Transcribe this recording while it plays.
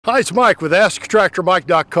Hi, it's Mike with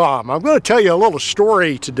AskTractorMike.com. I'm going to tell you a little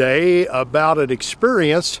story today about an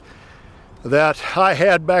experience that I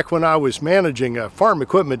had back when I was managing a farm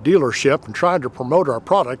equipment dealership and trying to promote our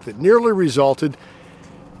product that nearly resulted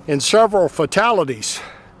in several fatalities.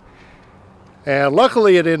 And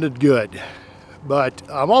luckily it ended good. But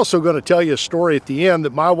I'm also going to tell you a story at the end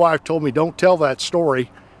that my wife told me don't tell that story.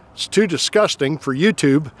 It's too disgusting for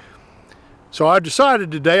YouTube. So I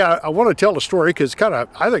decided today I want to tell a story because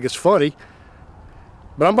I think it's funny.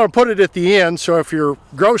 But I'm going to put it at the end, so if you're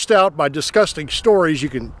grossed out by disgusting stories, you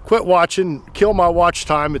can quit watching, kill my watch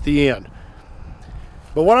time at the end.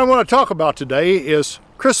 But what I want to talk about today is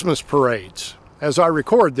Christmas parades. As I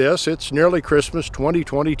record this, it's nearly Christmas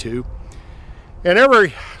 2022. And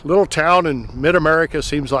every little town in mid-America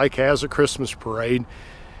seems like has a Christmas parade.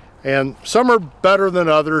 And some are better than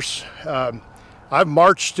others. I've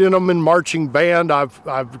marched in them in marching band.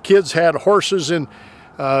 Kids had horses in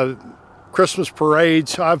Christmas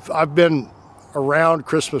parades. I've been around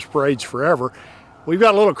Christmas parades forever. We've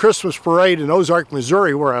got a little Christmas parade in Ozark,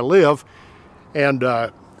 Missouri, where I live. And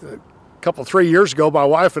a couple, 3 years ago, my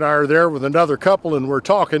wife and I are there with another couple, and we're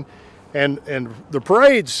talking. And the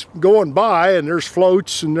parade's going by, and there's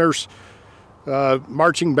floats, and there's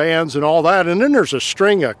marching bands and all that. And then there's a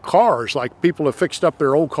string of cars, like people have fixed up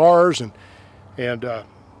their old cars, and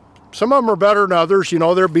some of them are better than others. You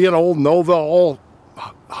know, they're being old Nova, all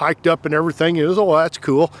hiked up and everything. You know, oh, that's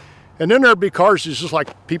cool. And then there'd be cars that's just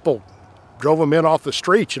like people drove them in off the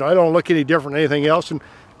streets. You know, I don't look any different than anything else. And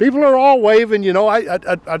people are all waving. You know,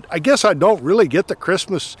 I guess I don't really get the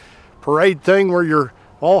Christmas parade thing where you're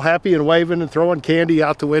all happy and waving and throwing candy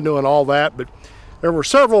out the window and all that. But there were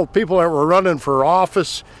several people that were running for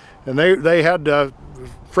office, and they had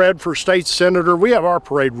Fred for state senator. We have our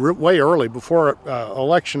parade way early before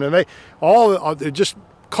election, and they all just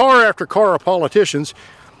car after car of politicians.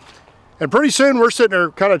 And pretty soon we're sitting there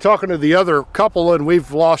kind of talking to the other couple, and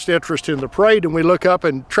we've lost interest in the parade, and we look up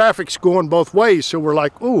and traffic's going both ways. So we're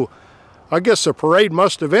like, ooh, I guess the parade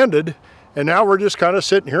must have ended. And now we're just kind of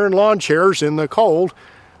sitting here in lawn chairs in the cold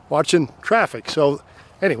watching traffic. So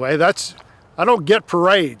anyway, I don't get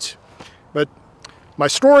parades. But my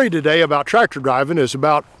story today about tractor driving is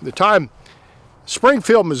about the time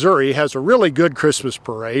Springfield, Missouri has a really good Christmas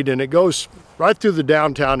parade, and it goes right through the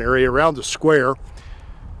downtown area around the square,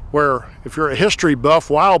 where if you're a history buff,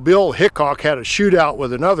 Wild Bill Hickok had a shootout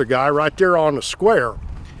with another guy right there on the square.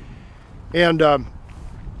 And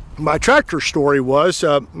my tractor story was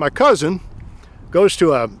my cousin goes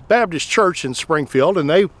to a Baptist church in Springfield, and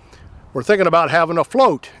they were thinking about having a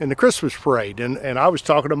float in the Christmas parade. And I was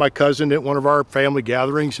talking to my cousin at one of our family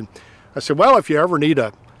gatherings, and I said, well, if you ever need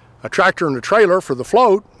a tractor and a trailer for the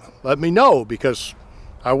float, let me know, because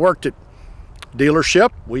I worked at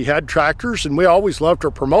dealership. We had tractors, and we always loved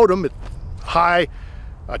to promote them at high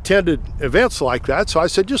attended events like that. So I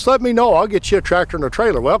said, just let me know, I'll get you a tractor and a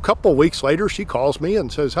trailer. Well, a couple of weeks later, she calls me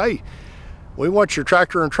and says, hey, we want your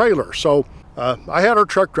tractor and trailer. So I had our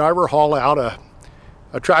truck driver haul out a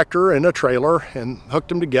tractor and a trailer and hooked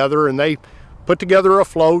them together, and they put together a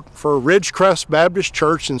float for Ridgecrest Baptist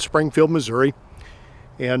Church in Springfield, Missouri.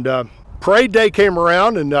 And parade day came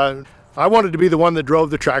around, and I wanted to be the one that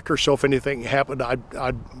drove the tractor, so if anything happened,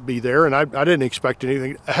 I'd be there, and I didn't expect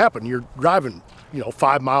anything to happen. You're driving,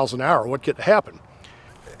 5 miles an hour. What could happen?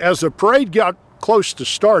 As the parade got close to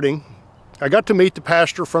starting, I got to meet the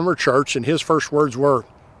pastor from her church, and his first words were,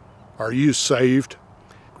 "Are you saved?"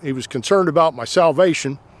 He was concerned about my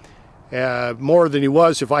salvation more than he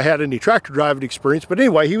was if I had any tractor driving experience. But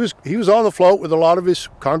anyway, he was on the float with a lot of his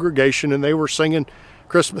congregation, and they were singing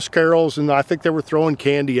Christmas carols, and I think they were throwing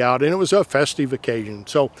candy out, and it was a festive occasion.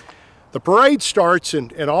 So the parade starts,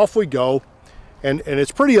 and off we go, and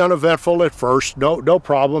it's pretty uneventful at first, no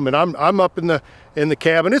problem. And I'm up in the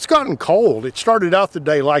cab, and it's gotten cold. It started out the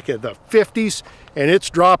day like in the 50s, and it's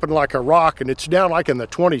dropping like a rock, and it's down like in the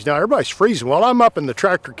 20s. Now everybody's freezing. Well, I'm up in the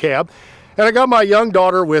tractor cab, and I got my young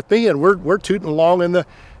daughter with me, and we're tooting along in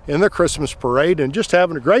the Christmas parade and just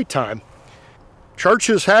having a great time. Church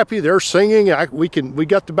is happy. They're singing. We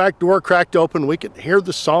got the back door cracked open. We can hear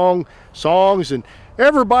the songs, and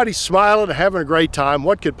everybody's smiling and having a great time.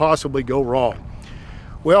 What could possibly go wrong?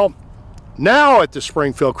 Well, now at the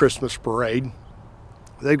Springfield Christmas parade,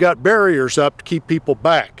 they've got barriers up to keep people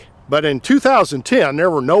back. But in 2010,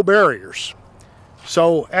 there were no barriers.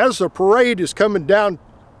 So as the parade is coming down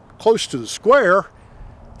close to the square,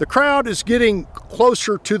 the crowd is getting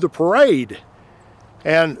closer to the parade.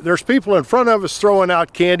 And there's people in front of us throwing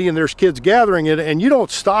out candy, and there's kids gathering it, and you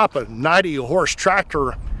don't stop a 90-horse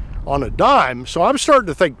tractor on a dime. So I'm starting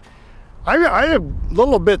to think, I am a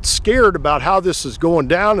little bit scared about how this is going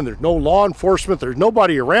down, and there's no law enforcement, there's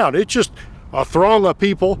nobody around. It's just a throng of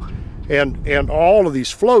people and all of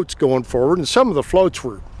these floats going forward, and some of the floats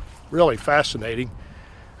were really fascinating.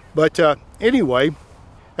 But anyway,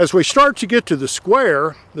 as we start to get to the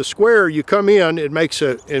square you come in, it makes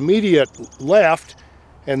an immediate left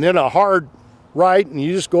and then a hard right, and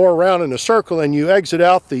you just go around in a circle and you exit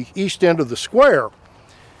out the east end of the square.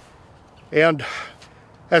 And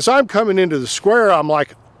as I'm coming into the square, I'm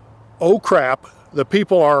like, oh crap, the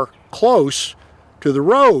people are close to the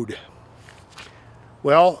road.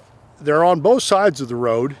 Well, they're on both sides of the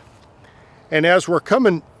road, and as we're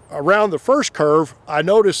coming around the first curve, I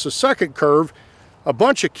notice the second curve, a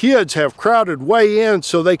bunch of kids have crowded way in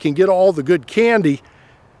so they can get all the good candy.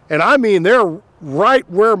 And I mean, they're right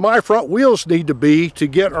where my front wheels need to be to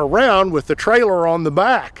get around with the trailer on the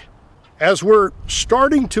back. As we're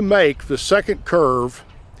starting to make the second curve,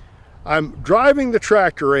 I'm driving the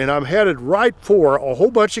tractor and I'm headed right for a whole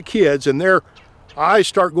bunch of kids, and their eyes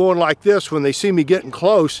start going like this when they see me getting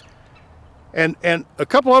close. And a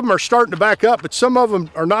couple of them are starting to back up, but some of them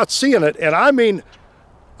are not seeing it. And I mean,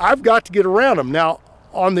 I've got to get around them. Now,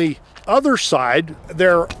 on the other side,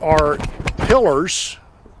 there are pillars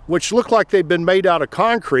which look like they've been made out of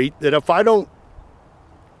concrete, that if I don't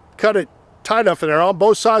cut it tight enough, and they're on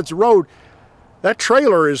both sides of the road, that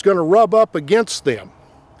trailer is going to rub up against them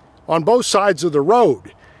on both sides of the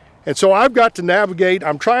road. And so I've got to navigate.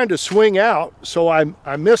 I'm trying to swing out so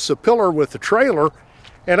I miss the pillar with the trailer,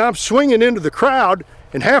 and I'm swinging into the crowd,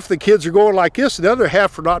 and half the kids are going like this and the other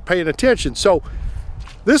half are not paying attention. So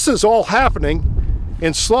this is all happening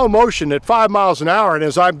in slow motion at 5 miles an hour, and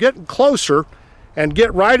as I'm getting closer and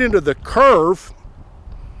get right into the curve,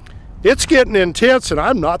 it's getting intense, and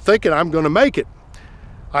I'm not thinking I'm going to make it.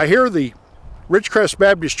 I hear the Ridgecrest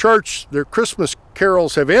Baptist Church, their Christmas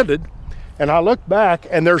carols have ended, and I look back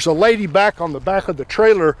and there's a lady back on the back of the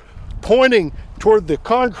trailer pointing toward the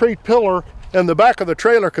concrete pillar in the back of the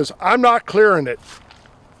trailer because I'm not clearing it.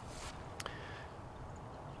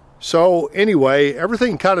 So anyway,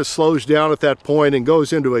 everything kind of slows down at that point and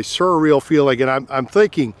goes into a surreal feeling, and I'm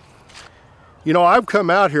thinking, you know, I've come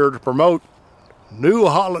out here to promote New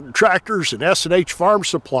Holland tractors and S&H Farm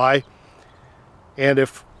Supply, and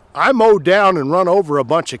if I mow down and run over a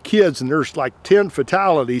bunch of kids and there's like 10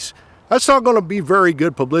 fatalities, that's not going to be very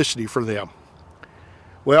good publicity for them.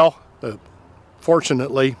 Well,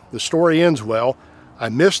 fortunately, the story ends well. I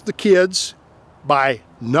missed the kids by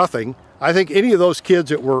nothing. I think any of those kids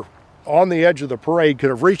that were on the edge of the parade could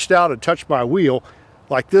have reached out and touched my wheel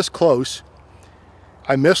like this close.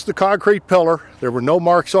 I missed the concrete pillar. There were no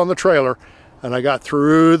marks on the trailer, and I got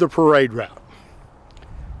through the parade route.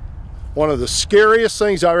 One of the scariest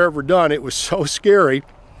things I've ever done. It was so scary.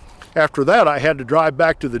 After that, I had to drive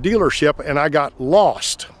back to the dealership, and I got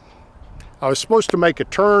lost. I was supposed to make a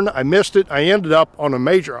turn. I missed it. I ended up on a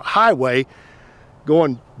major highway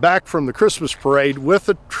going back from the Christmas parade with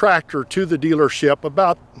the tractor to the dealership,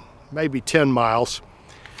 about maybe 10 miles.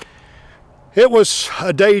 It was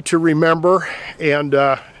a day to remember, and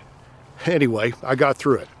anyway, I got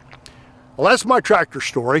through it. Well, that's my tractor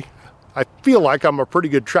story. I feel like I'm a pretty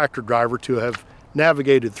good tractor driver to have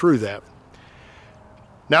navigated through that.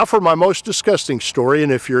 Now for my most disgusting story,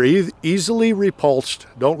 and if you're easily repulsed,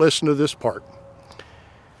 don't listen to this part,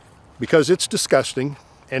 because it's disgusting,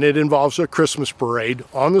 and it involves a Christmas parade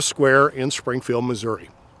on the square in Springfield, Missouri.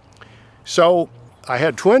 So I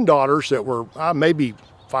had twin daughters that were maybe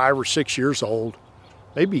 5 or 6 years old,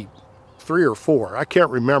 maybe 3 or 4, I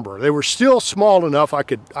can't remember. They were still small enough I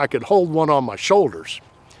could hold one on my shoulders.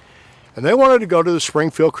 And they wanted to go to the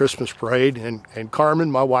Springfield Christmas parade, and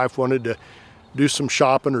Carmen, my wife, wanted to do some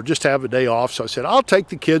shopping or just have a day off. So I said, I'll take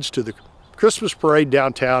the kids to the Christmas parade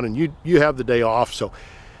downtown, and you have the day off. So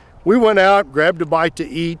we went out, grabbed a bite to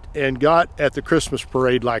eat, and got at the Christmas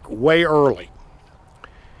parade like way early.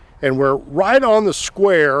 And we're right on the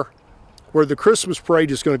square where the Christmas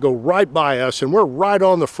parade is going to go right by us, and we're right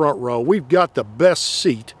on the front row. We've got the best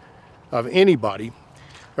seat of anybody.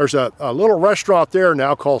 There's a little restaurant there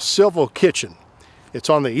now called Civil Kitchen. It's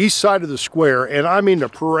on the east side of the square, and I mean the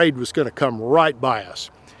parade was going to come right by us.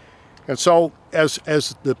 And so as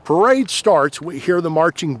the parade starts, we hear the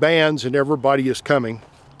marching bands and everybody is coming.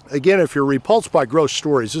 Again, if you're repulsed by gross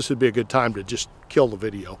stories, this would be a good time to just kill the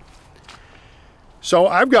video. So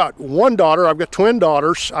I've got one daughter, I've got twin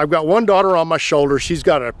daughters. I've got one daughter on my shoulder. She's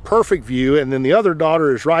got a perfect view, and then the other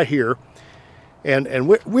daughter is right here. And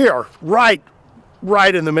we are right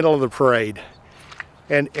in the middle of the parade.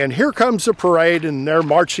 And here comes the parade, and they're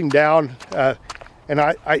marching down. And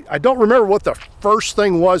I don't remember what the first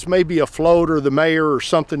thing was, maybe a float or the mayor or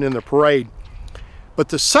something in the parade. But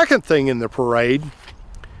the second thing in the parade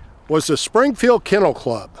was the Springfield Kennel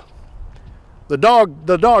Club, the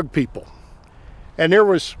dog people. And there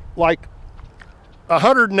was like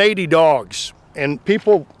 180 dogs and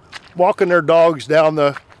people walking their dogs down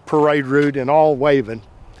the parade route and all waving.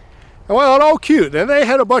 And well, all cute. And they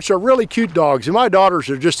had a bunch of really cute dogs, and my daughters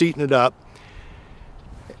are just eating it up.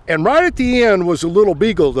 And right at the end was a little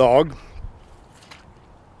beagle dog.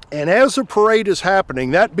 And as the parade is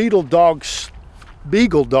happening, that beagle dog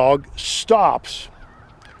stops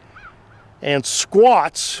and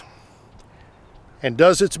squats and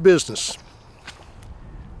does its business.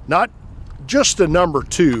 Not just a number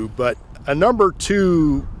 2, but a number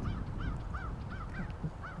 2,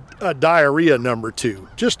 a diarrhea number 2.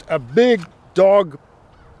 Just a big dog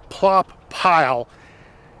plop pile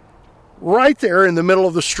right there in the middle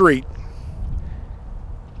of the street.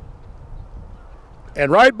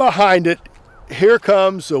 And right behind it, here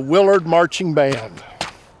comes the Willard Marching Band.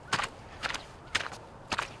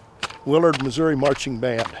 Willard, Missouri Marching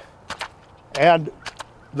Band. And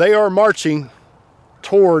they are marching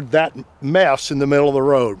toward that mess in the middle of the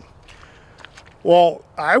road. Well,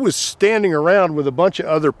 I was standing around with a bunch of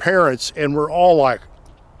other parents, and we're all like,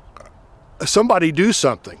 somebody do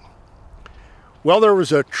something. Well, there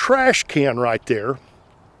was a trash can right there,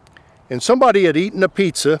 and somebody had eaten a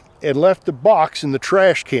pizza and left the box in the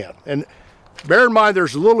trash can. And bear in mind,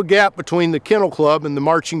 there's a little gap between the Kennel Club and the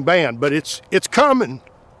marching band, but it's coming.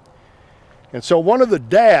 And so one of the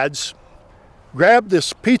dads grabbed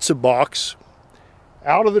this pizza box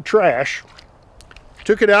out of the trash,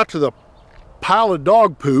 took it out to the pile of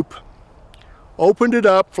dog poop, opened it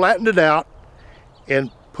up, flattened it out, and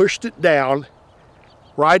pushed it down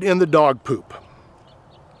right in the dog poop.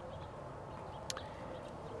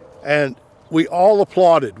 And we all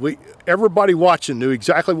applauded. Everybody watching knew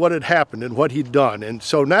exactly what had happened and what he'd done. And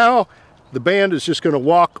so now the band is just going to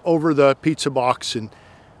walk over the pizza box, and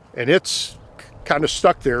it's kind of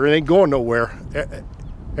stuck there. It ain't going nowhere.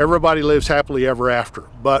 Everybody lives happily ever after.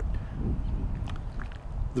 But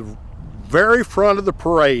the very front of the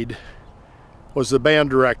parade was the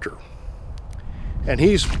band director. And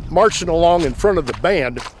he's marching along in front of the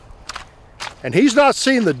band, and he's not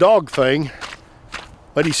seeing the dog thing,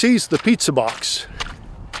 but he sees the pizza box.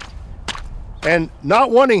 And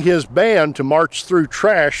not wanting his band to march through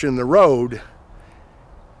trash in the road,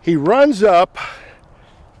 he runs up,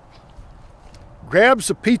 grabs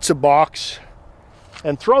the pizza box,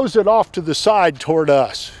 and throws it off to the side toward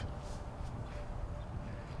us.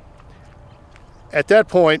 At that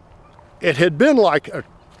point, it had been like a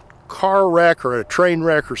car wreck or a train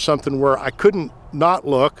wreck or something where I couldn't not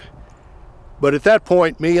look. But at that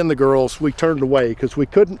point, me and the girls, we turned away because we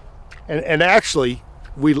couldn't, and actually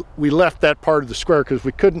we left that part of the square because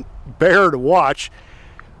we couldn't bear to watch.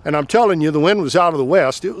 And I'm telling you, the wind was out of the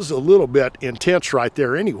west. It was a little bit intense right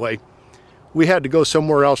there anyway. We had to go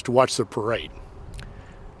somewhere else to watch the parade.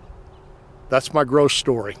 That's my gross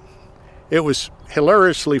story. It was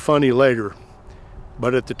hilariously funny later,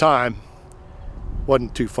 but at the time,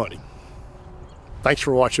 wasn't too funny. Thanks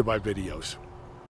for watching my videos.